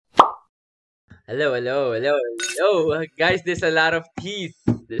Hello, hello, hello, hello. Guys, there's a lot of teas.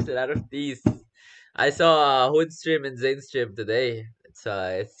 There's a lot of teas. I saw Hoon stream and Zayn stream today. It's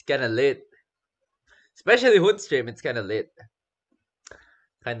kind of lit. Especially Hoon stream, it's kind of lit.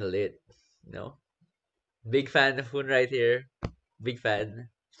 Kind of lit. You know? Big fan of Hoon right here. Big fan.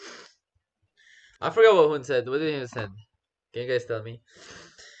 I forgot what Hoon said. What did he say? Can you guys tell me?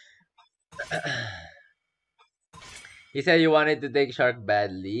 He said you wanted to take Shark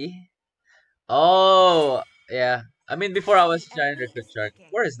badly. Oh, yeah. I mean, before I was The trying to enemy recruit is Shark. Of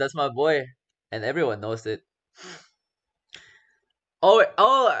picking. course, that's my boy. And everyone knows it.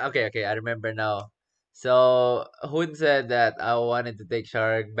 Okay, okay, I remember now. So Hoon said that I wanted to take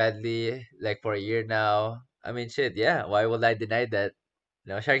Shark badly, like for a year now. I mean, shit, yeah. Why would I deny that?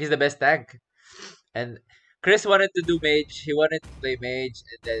 Shark is the best tank. And Chris wanted to do mage. He wanted to play mage,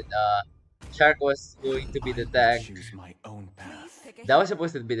 and then Shark was going to be I the will tank. choose my own Please path. pick a That was hero.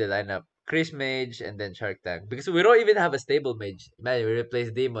 supposed to be the lineup. Chris mage, and then Shark tank. Because we don't even have a stable mage. Man, we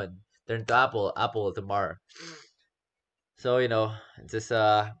replace Demon, turn to Apple, Apple to Mar. So it's just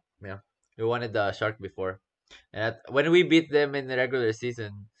you know, we wanted the Shark before, and when we beat them in the regular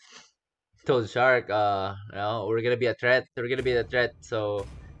season, told Shark, we're gonna be a threat. We're gonna be a threat. So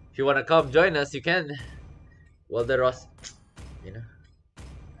if you wanna come join us, you can. Well, the you know,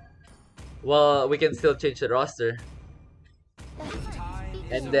 well, we can still change the roster,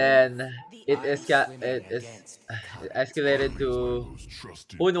 and then The it I'm enemy is swimming it picking. is against it current. escalated to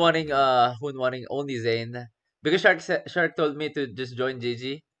Hoon wanting only Zane because Shark told me to just join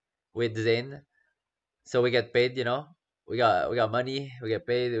GG with Zane. So we get paid, we got money, we get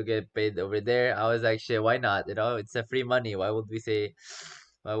paid over there. I was like, shit, why not? It's a free money. Why would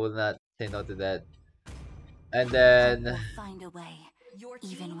not say no to that? And Hope then will find a way, Your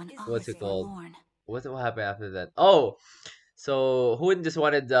even team when is all what's is it picking. called? forlorn. What happened after that? Oh, so Hoon just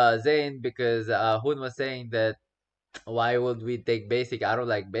wanted Zane because Hoon was saying that why would we take basic? I don't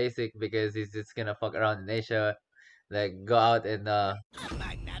like basic because he's just gonna fuck around in Asia, like go out and I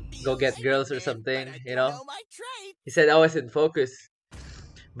might not be a go get lightning girls or man, but something. I do know my trade. He said I was in focus.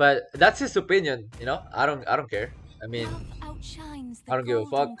 But that's his opinion. I don't care. I mean, Love outshines the I don't give a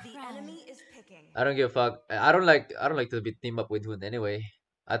fuck. golden The crown. enemy is picking. I don't give a fuck. I don't like to be team up with Hoon anyway.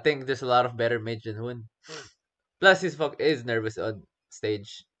 I think there's a lot of better mage than Hoon. Plus his fuck is nervous on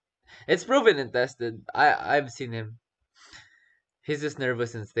stage. It's proven and tested. I've seen him. He's just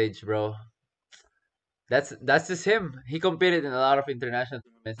nervous on stage, bro. That's just him. He competed in a lot of international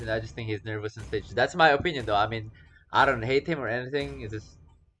tournaments, and I just think he's nervous on stage. That's my opinion, though. I mean, I don't hate him or anything. It's just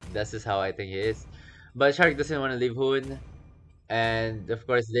that's just how I think he is. But Shark doesn't want to leave Hoon, and of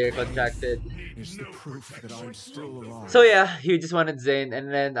course they're contracted. Is the proof that Your I'm team still is So alive. yeah, picking. he just wanted Zayn,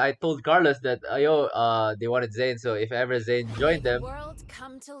 and then I told Carlos that they wanted Zayn. So if ever Zayn May joined the them, world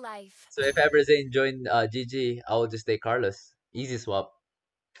come to life. so if ever Zayn joined GG, I will just take Carlos. Easy swap,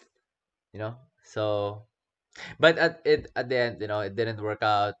 you know. So but at the end, it didn't work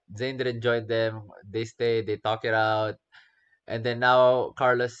out. Zayn didn't join them. They stayed. They talk it out, and then now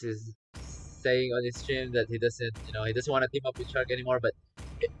Carlos is saying on his stream that he doesn't want to team up with Shark anymore. But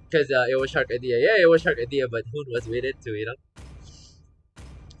because it was Shark idea, yeah, it was Shark idea. But Hoon was with it too.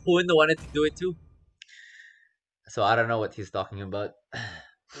 Hoon wanted to do it too. So I don't know what he's talking about.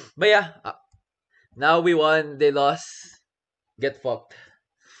 But yeah, now we won. They lost. Get fucked.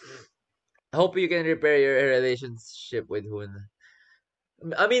 I hope you can repair your relationship with Hoon.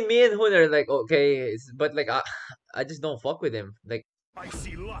 I mean, me and Hoon are like okay, but like I just don't fuck with him. Like I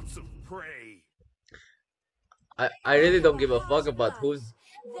see lots of prey. I really don't give a fuck about Hoon,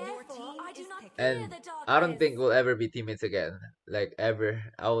 Your team is picking. and I don't think we'll ever be teammates again. Like ever,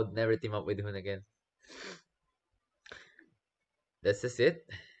 I would never team up with Hoon again. That's just it.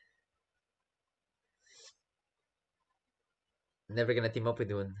 Never gonna team up with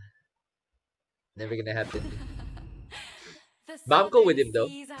Hoon. Never gonna happen. The But I'm cool with southern him though.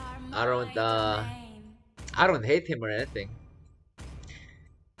 seas are I don't my domain. I don't hate him or anything.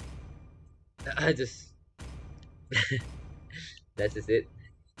 I just that's just it.